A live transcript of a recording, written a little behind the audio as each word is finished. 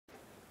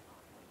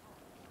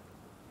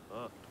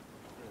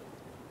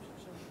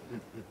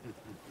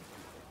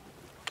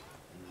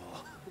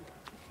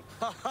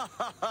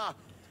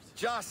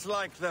Just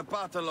like the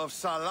Battle of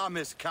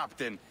Salamis,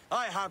 Captain.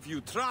 I have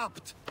you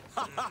trapped.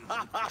 Here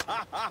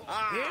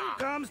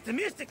comes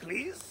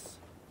Themistocles.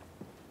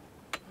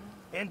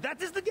 And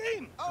that is the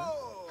game.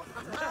 Oh!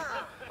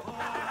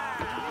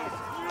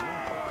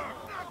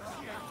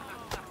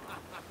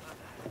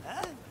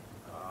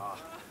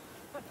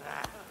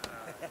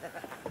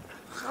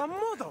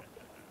 Hamodo!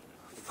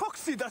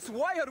 Foxy, that's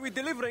why are we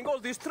delivering all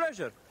this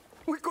treasure?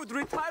 We could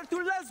retire to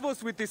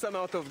Lesbos with this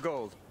amount of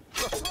gold.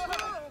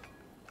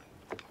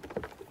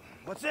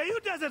 What say you,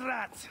 desert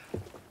rats?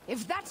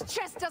 If that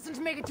chest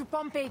doesn't make it to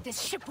Pompeii,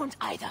 this ship won't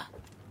either.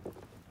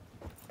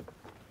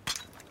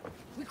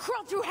 We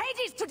crawl through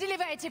Hades to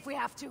deliver it if we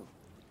have to.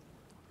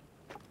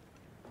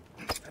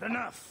 Fair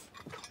enough.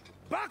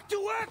 Back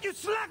to work, you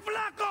slack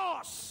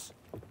vlakos!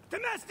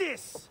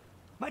 Temestis!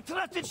 My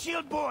trusted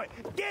shield boy,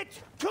 get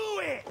to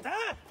it,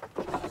 huh?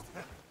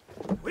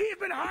 We've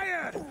been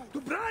hired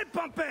to bribe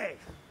Pompeii,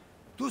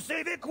 to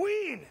save a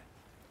queen,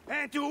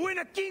 and to win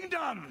a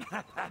kingdom.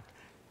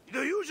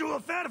 The usual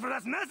fare for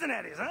us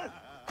mercenaries, huh?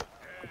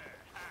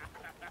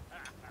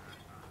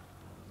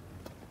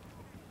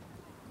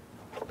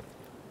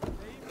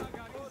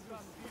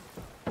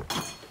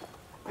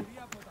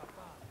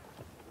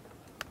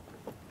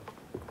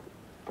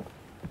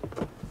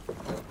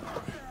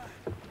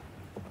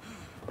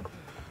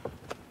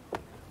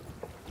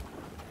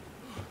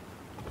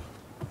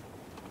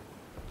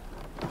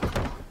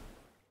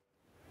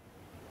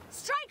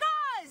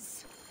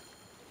 Strikers!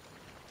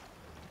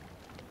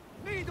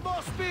 Need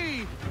more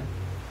speed!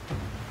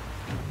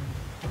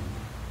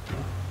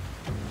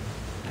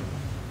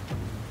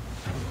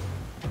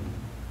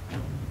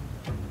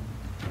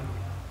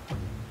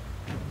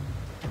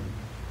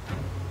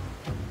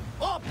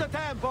 Up the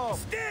tempo!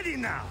 Steady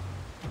now!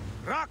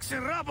 Rocks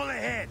and rubble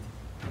ahead.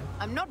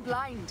 I'm not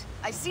blind.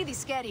 I see the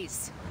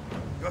scaries.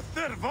 Your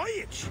third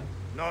voyage,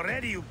 and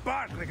already you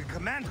bark like a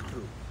command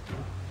crew.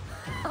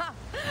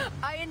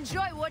 I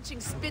enjoy watching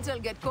spittle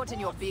get caught in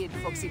your beard,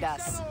 Foxy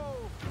Das.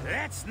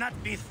 Let's not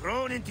be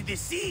thrown into the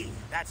sea.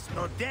 That's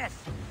no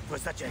death for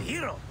such a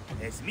hero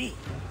as me.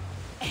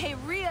 A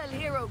real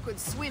hero could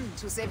swim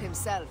to save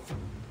himself.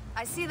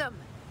 I see them.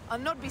 I'll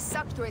not be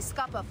sucked to a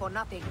scupper for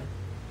nothing.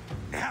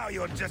 Now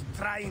you're just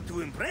trying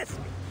to impress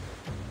me.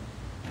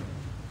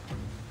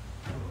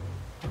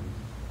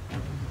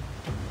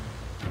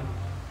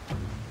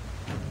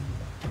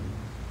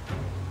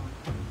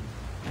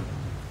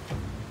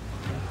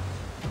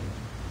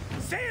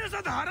 Sails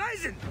on the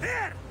horizon!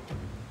 There!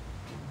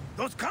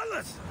 Those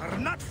colors are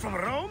not from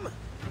Rome.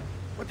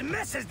 What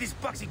mess has this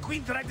boxy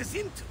queen dragged us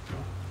into?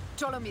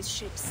 Ptolemy's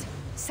ships.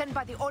 Sent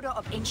by the Order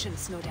of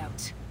Ancients, no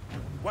doubt.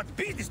 What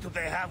business do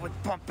they have with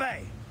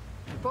Pompeii?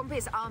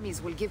 Pompey's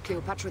armies will give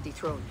Cleopatra the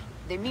throne.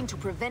 They mean to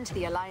prevent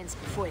the alliance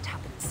before it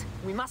happens.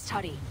 We must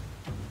hurry.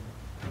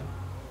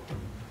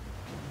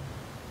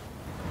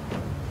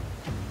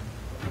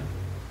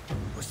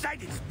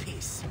 Poseidon's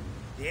peace.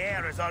 The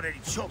air is already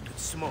choked with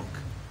smoke.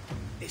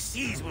 The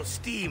seas will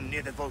steam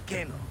near the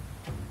volcano.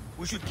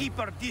 We should keep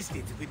our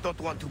distance if we don't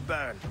want to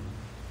burn.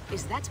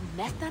 Is that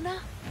Methana?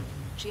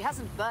 She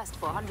hasn't burst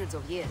for hundreds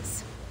of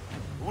years.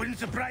 Wouldn't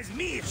surprise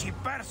me if she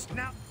bursts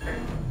now.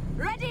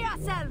 Ready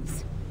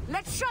ourselves!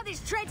 Let's show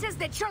these traitors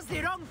they chose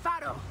the wrong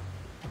pharaoh!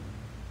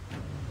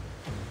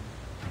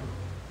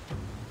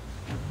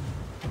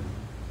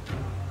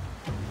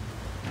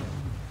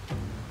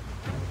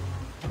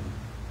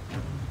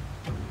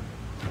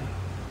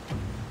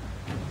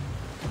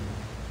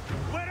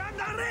 We're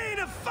under rain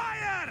of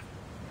fire!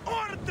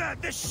 Order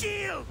the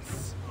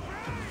shields!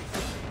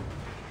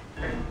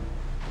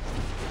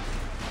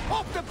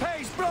 Up the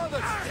pace,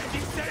 brothers! Steady!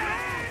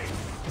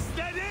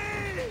 Steady!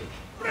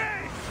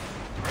 Break!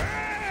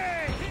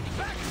 Break! Hit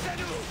back,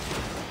 Senu!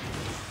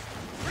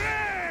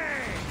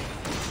 Break!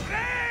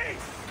 Break!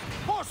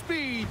 More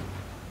speed!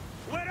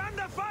 We're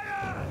under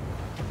fire!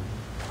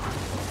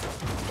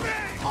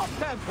 Break! Up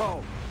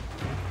tempo!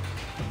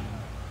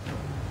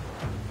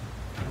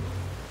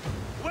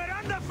 We're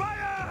under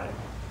fire!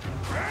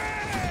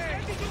 Break!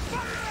 Ready to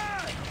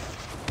fire!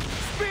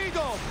 Speed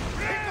up!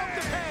 Pick up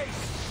the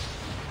pace!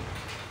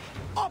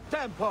 Up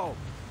tempo!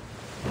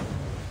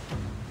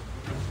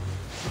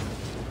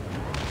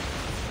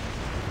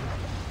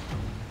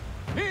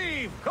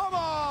 Heave! Come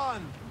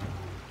on!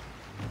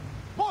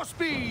 More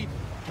speed!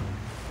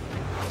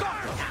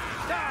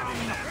 Down!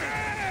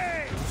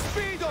 Break!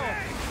 Speed up!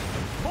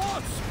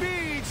 More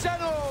speed,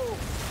 Zeno!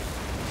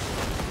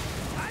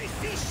 I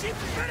see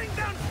ships burning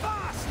down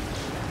fast!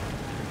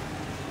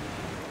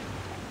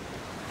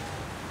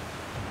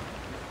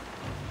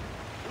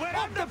 We're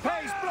Up under the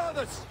pace, fire!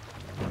 brothers!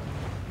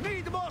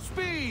 Need more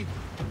speed!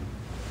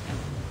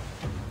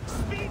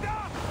 Speed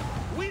up!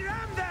 We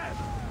ram them!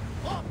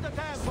 Up the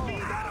tempo!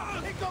 Speed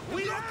up! Pick up the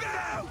We look ram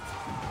out! them!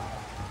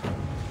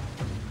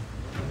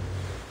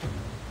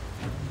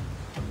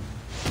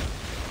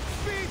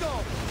 Speed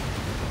up!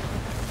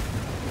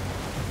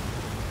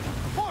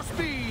 More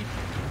speed!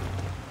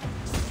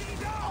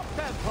 Speed up!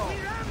 Tempo! We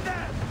ram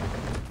them!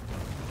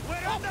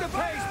 Up the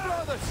pace,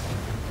 brothers!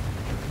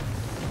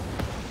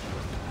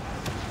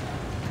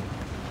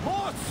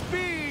 More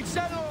speed,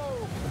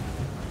 Zeno!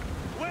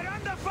 We're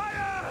under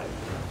fire!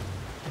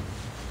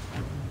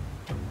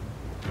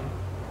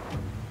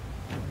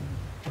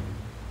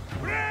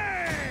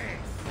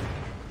 Brace!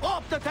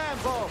 Up the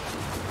tempo!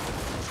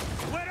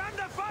 We're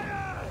under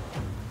fire!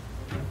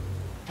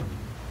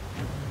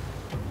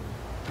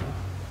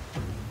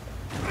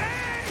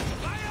 Brace!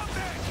 Lie up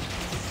there!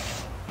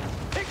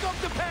 Pick up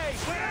the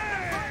pace! We're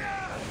under fire!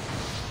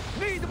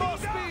 Need more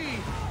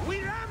speed!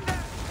 We're under!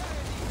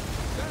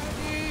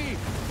 Steady!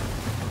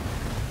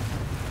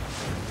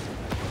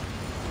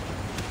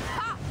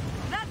 Ha!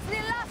 That's the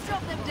last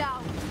of them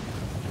down!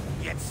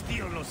 Yet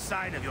still no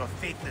sign of your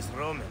faithless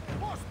Roman.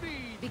 More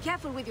speed! Be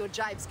careful with your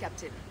jibes,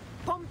 Captain.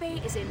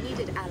 Pompey is a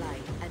needed ally,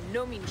 and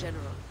no mean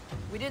general.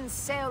 We didn't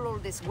sail all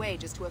this way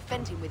just to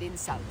offend him with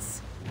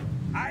insults.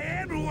 I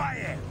am who I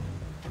am.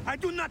 I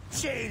do not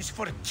change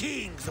for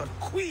kings or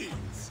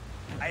queens.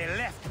 I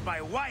left my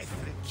wife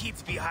and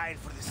kids behind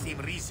for the same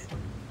reason.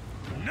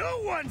 No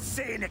one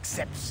sane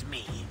accepts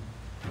me.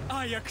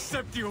 I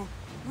accept you.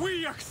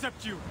 We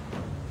accept you.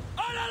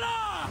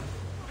 Alala!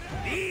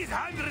 These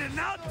 100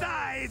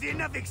 nauta is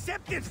enough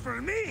acceptance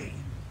for me.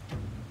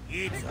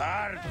 It's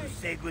hard to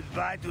say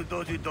goodbye to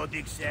those who don't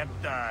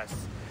accept us.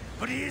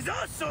 But it is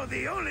also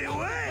the only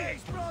way.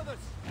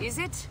 Is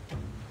it?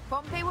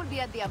 Pompey will be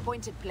at the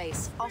appointed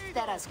place, off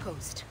Terra's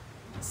coast.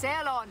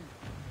 Sail on!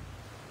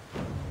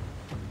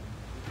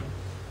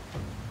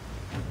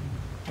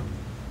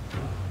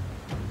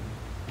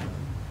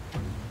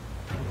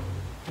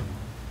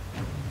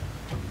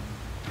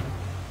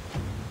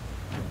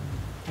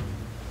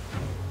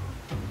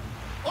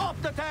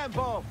 Up the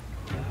tempo!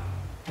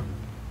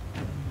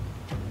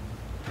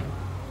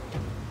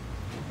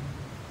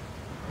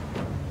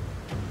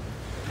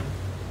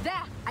 There!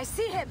 I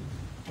see him!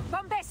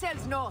 Pompey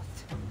sails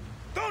north.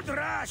 Don't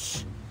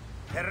rush!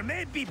 There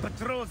may be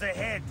patrols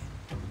ahead.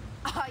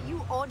 Are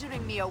you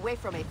ordering me away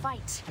from a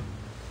fight?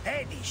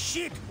 Heady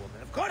shit,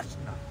 woman, of course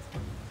not.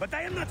 But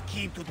I am not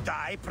keen to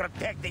die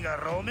protecting a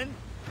Roman,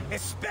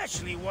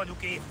 especially one who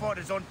can afford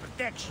his own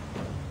protection.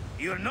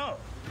 You know,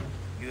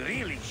 you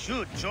really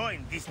should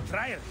join this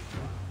trial.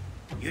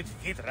 You'd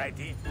fit right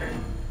in.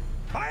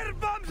 Fire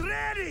bombs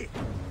ready!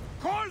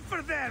 Call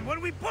for them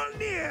when we pull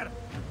near!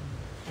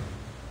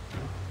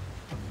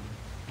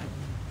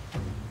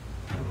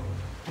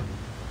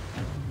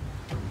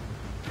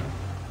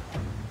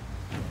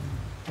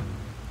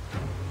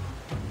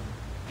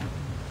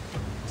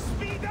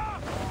 Speed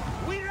up!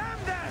 We're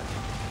under!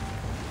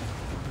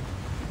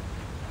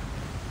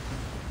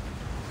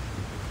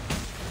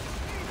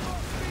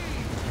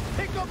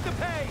 Pick up the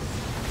pace!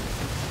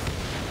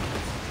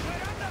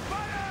 We're under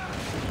fire!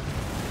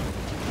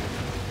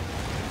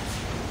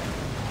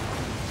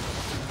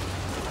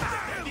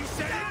 Steady,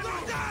 steady!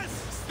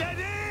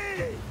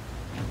 Steady!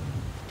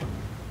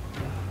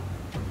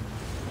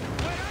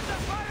 We're under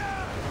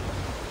fire!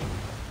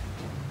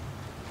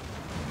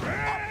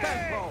 Up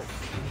tempo!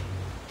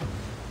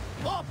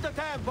 Up the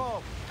tempo!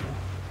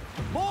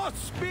 More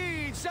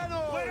speed,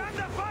 Zeno! We're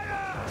under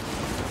fire!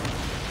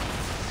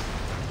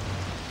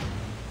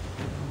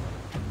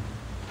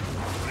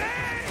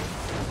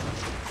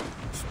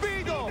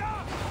 Speed up!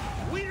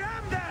 We're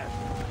under!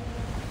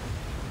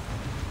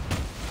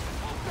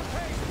 Up the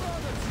pace,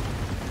 brothers!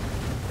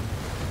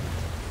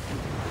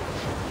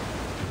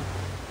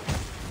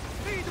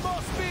 Need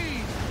more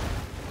speed!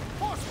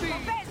 More speed!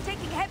 Pompey is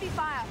taking heavy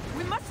fire.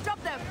 We must stop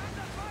them.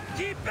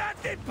 Keep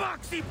at it,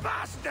 boxy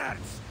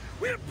bastards!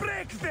 We'll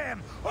break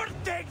them, or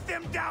take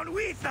them down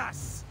with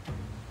us!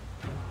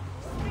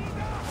 Speed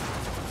up!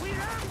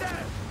 We're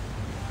under!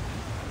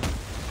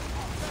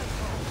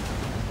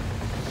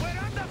 We're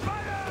under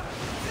fire!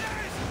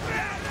 Yes!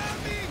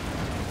 Enemy!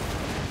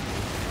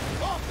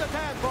 Off the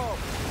tempo!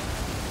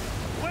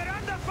 We're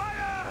under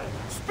fire!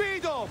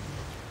 Speed up!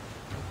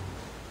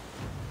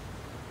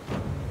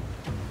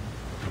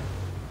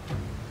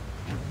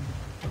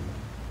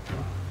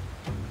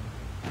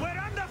 We're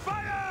under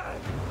fire!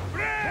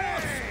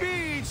 More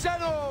speed,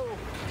 Zeno!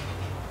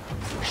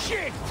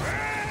 Shit!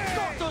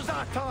 Got us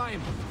that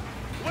time!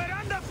 We're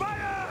under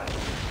fire!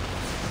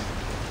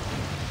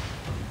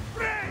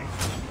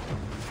 Brace!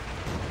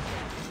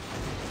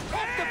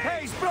 Up the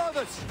pace,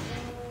 brothers!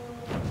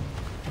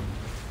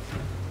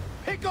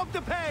 Pick up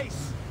the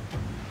pace!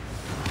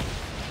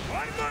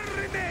 One more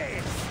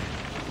remains!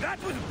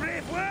 That was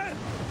brave work!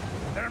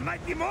 There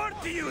might be more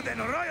to you than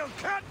royal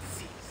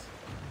courtesies!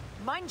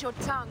 Mind your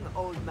tongue,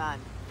 old man,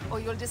 or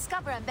you'll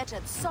discover I'm better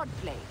at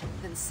swordplay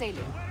than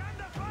sailing. We're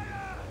under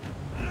fire!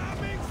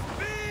 Ramming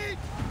speed!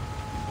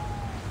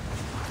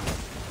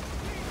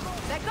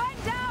 They're going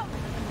down!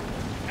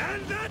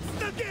 And that's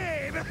the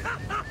game!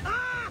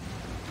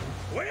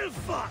 Well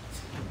fought!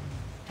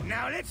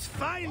 Now let's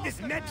find this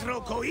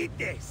Metro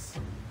Coites.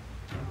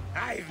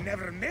 I've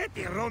never met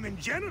a Roman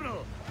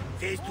general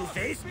face to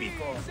face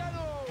before.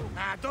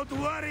 Don't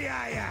worry,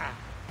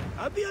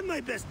 I'll be on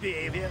my best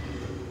behavior.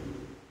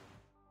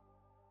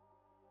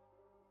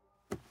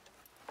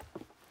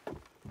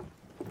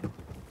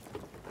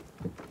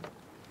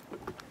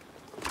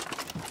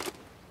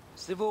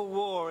 Civil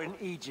war in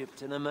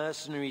Egypt, and a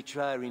mercenary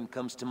trireme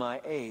comes to my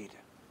aid.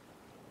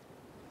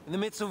 In the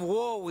midst of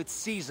war with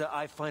Caesar,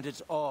 I find it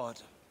odd.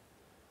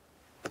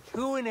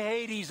 Who in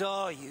Hades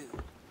are you?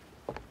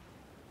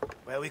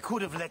 Well, we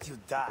could have let you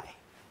die.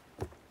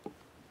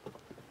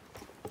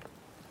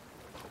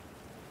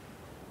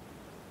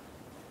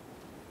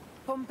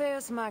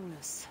 Pompeius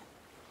Magnus.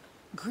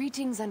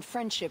 Greetings and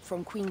friendship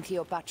from Queen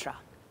Cleopatra.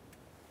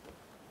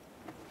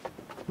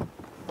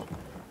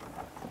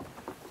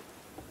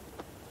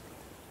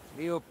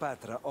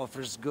 Cleopatra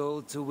offers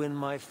gold to win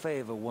my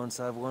favor once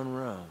I've won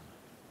Rome.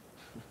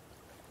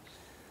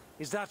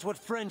 Is that what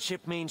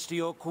friendship means to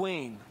your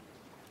queen?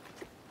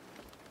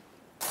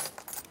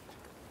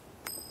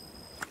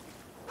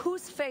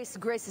 Whose face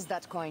graces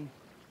that coin?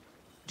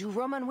 Do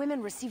Roman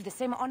women receive the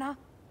same honor?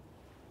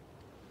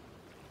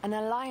 An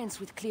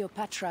alliance with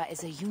Cleopatra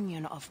is a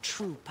union of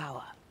true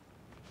power.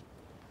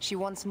 She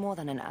wants more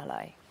than an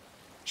ally.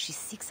 She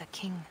seeks a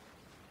king.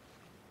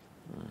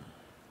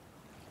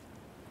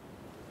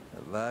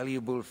 A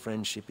valuable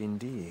friendship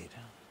indeed.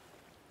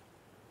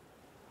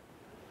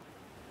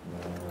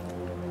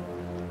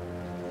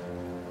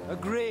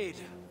 Agreed.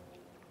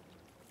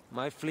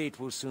 My fleet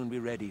will soon be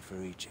ready for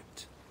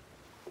Egypt.